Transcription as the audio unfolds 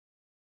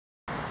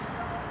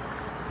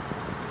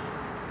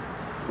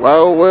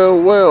Well, well,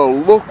 well,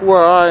 look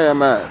where I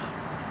am at.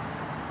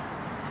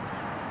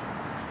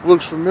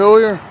 Looks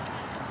familiar?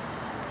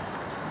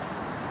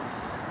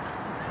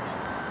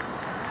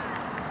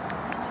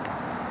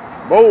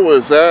 Mo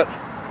is at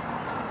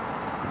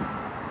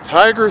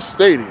Tiger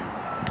Stadium,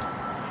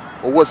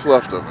 or what's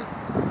left of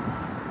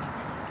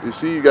it. You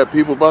see, you got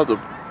people about to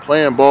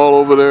playing ball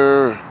over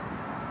there,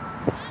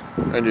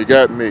 and you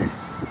got me.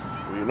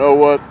 Well, you know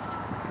what?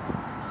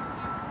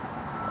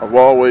 I've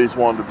always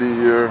wanted to be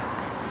here.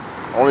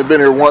 Only been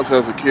here once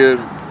as a kid.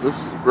 This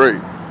is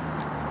great.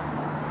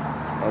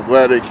 I'm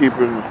glad they're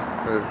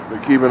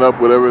keeping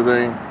up with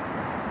everything.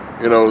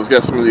 You know, it's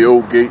got some of the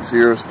old gates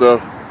here and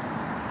stuff.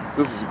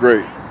 This is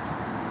great.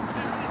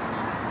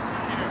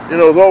 You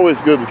know, it's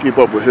always good to keep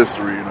up with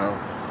history, you know.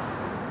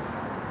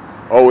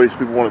 Always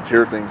people want to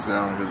tear things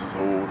down because it's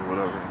old or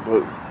whatever.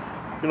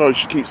 But, you know, you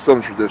should keep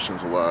some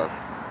traditions alive.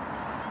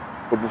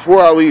 But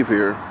before I leave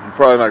here, you're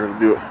probably not going to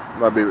do it.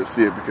 Not be able to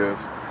see it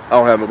because I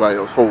don't have nobody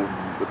else holding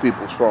the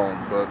people's phone.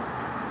 But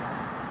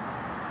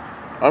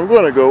I'm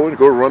going to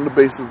go run the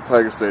bases of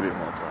Tiger Stadium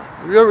one time.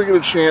 If you ever get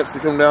a chance to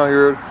come down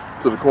here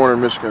to the corner of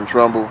Michigan and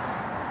Trumbull,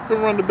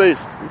 come run the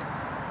bases.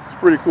 It's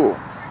pretty cool.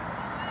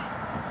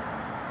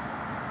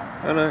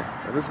 And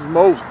this is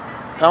Mo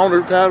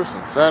Pounder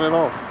Patterson signing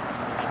off.